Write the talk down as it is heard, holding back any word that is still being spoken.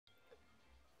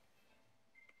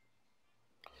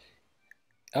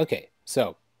Okay,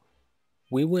 so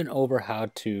we went over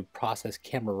how to process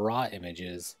camera raw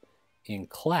images in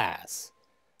class,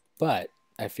 but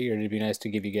I figured it'd be nice to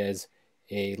give you guys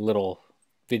a little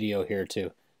video here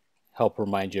to help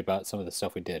remind you about some of the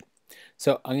stuff we did.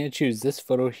 So I'm going to choose this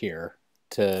photo here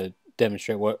to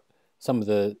demonstrate what some of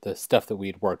the stuff that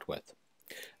we'd worked with.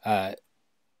 Uh,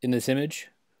 in this image,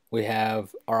 we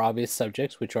have our obvious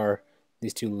subjects, which are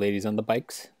these two ladies on the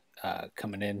bikes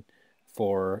coming in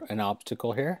for an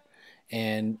obstacle here.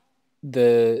 And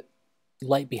the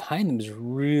light behind them is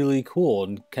really cool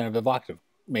and kind of evocative,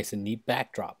 makes a neat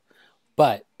backdrop,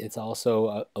 but it's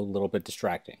also a little bit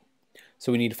distracting.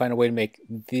 So we need to find a way to make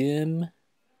them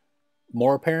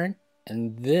more apparent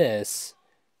and this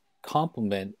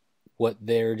complement what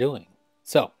they're doing.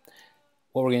 So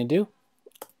what we're going to do,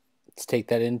 let's take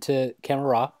that into Camera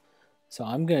Raw. So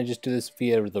I'm going to just do this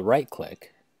via the right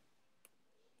click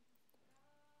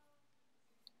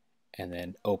and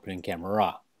then open in Camera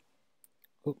Raw.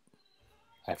 Oop,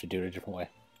 I have to do it a different way.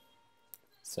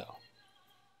 So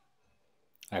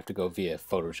I have to go via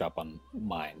Photoshop on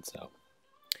mine. So,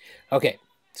 okay.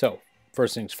 So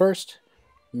first things first,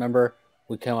 remember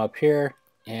we come up here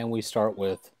and we start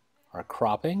with our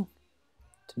cropping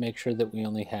to make sure that we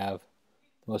only have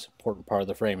the most important part of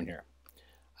the frame in here.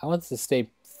 I want this to stay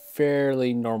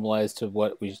fairly normalized to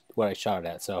what I shot it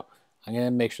at. So I'm going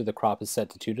to make sure the crop is set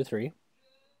to 2 to 3.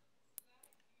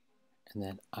 And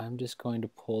then I'm just going to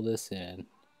pull this in,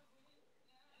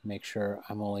 make sure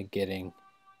I'm only getting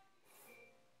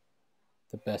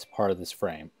the best part of this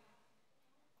frame.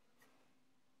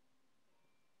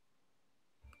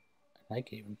 I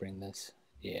can even bring this,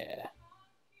 yeah,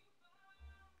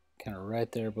 kind of right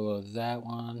there below that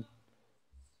one.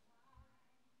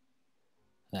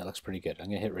 That looks pretty good. I'm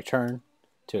going to hit return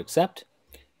to accept.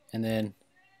 And then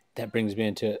that brings me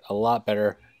into a lot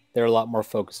better. They're a lot more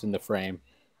focused in the frame.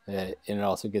 And it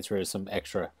also gets rid of some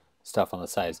extra stuff on the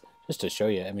sides. Just to show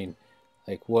you, I mean,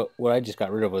 like what I just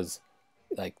got rid of was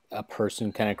like a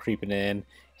person kind of creeping in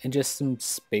and just some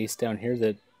space down here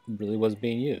that really wasn't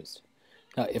being used.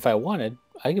 Now, if I wanted,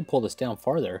 I could pull this down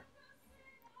farther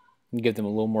and give them a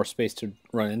little more space to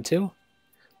run into.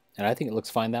 And I think it looks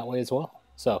fine that way as well.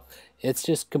 So it's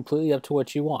just completely up to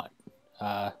what you want.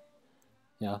 You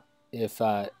know,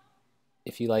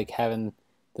 if you like having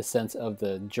the sense of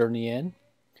the journey in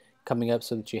coming up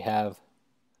so that you have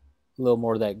a little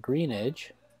more of that green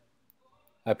edge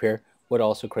up here would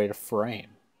also create a frame.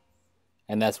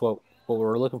 And that's what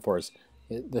we're looking for is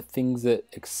the things that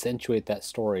accentuate that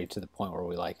story to the point where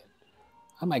we like it.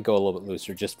 I might go a little bit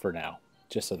looser just for now,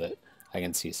 just so that I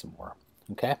can see some more.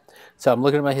 Okay, so I'm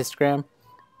looking at my histogram.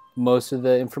 Most of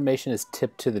the information is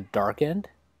tipped to the dark end.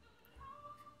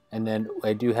 And then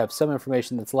I do have some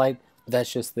information that's light, but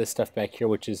that's just this stuff back here,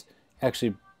 which is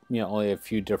actually, only a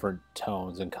few different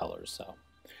tones and colors. So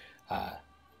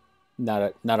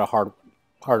not a hard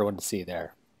one to see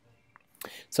there.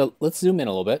 So let's zoom in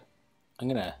a little bit. I'm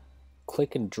gonna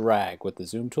click and drag with the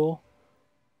zoom tool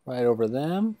right over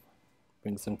them,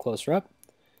 brings them closer up.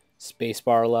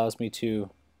 Spacebar allows me to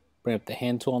bring up the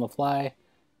hand tool on the fly.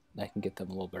 And I can get them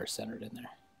a little better centered in there.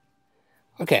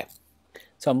 Okay,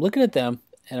 so I'm looking at them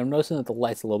and I'm noticing that the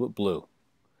light's a little bit blue.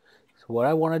 So what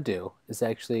I want to do is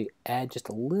actually add just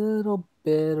a little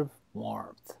bit of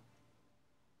warmth.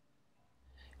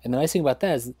 And the nice thing about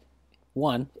that is,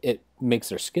 one, it makes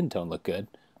their skin tone look good,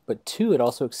 but two, it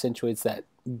also accentuates that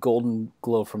golden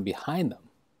glow from behind them.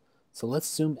 So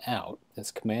let's zoom out.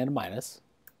 That's Command minus.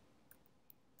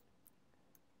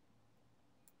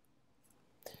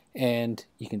 And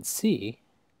you can see,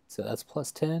 so that's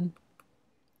plus 10.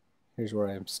 Here's where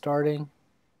I'm starting.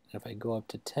 And if I go up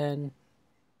to 10,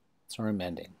 that's where I'm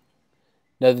ending.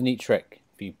 Another neat trick,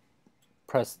 if you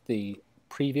press the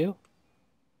preview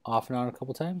off and on a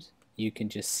couple times, you can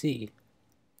just see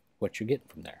what you're getting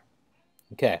from there.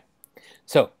 Okay,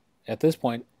 so at this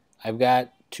point, I've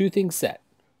got two things set.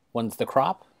 One's the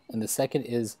crop, and the second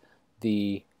is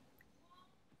the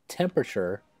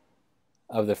temperature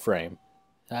of the frame,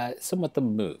 somewhat the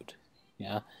mood.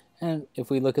 Yeah, and if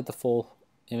we look at the full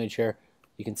image here,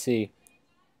 you can see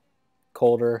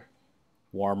colder,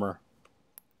 warmer,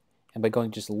 and by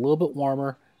going just a little bit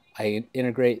warmer, I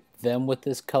integrate them with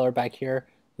this color back here,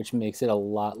 which makes it a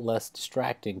lot less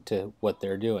distracting to what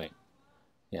they're doing.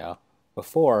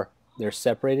 Before they're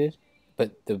separated,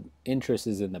 but the interest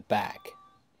is in the back.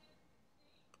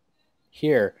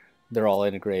 Here, they're all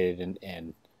integrated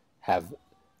and have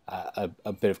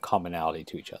a bit of commonality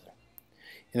to each other.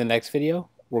 In the next video,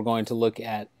 we're going to look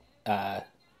at how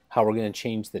we're going to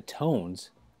change the tones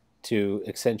to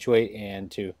accentuate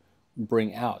and to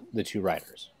bring out the two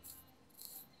riders.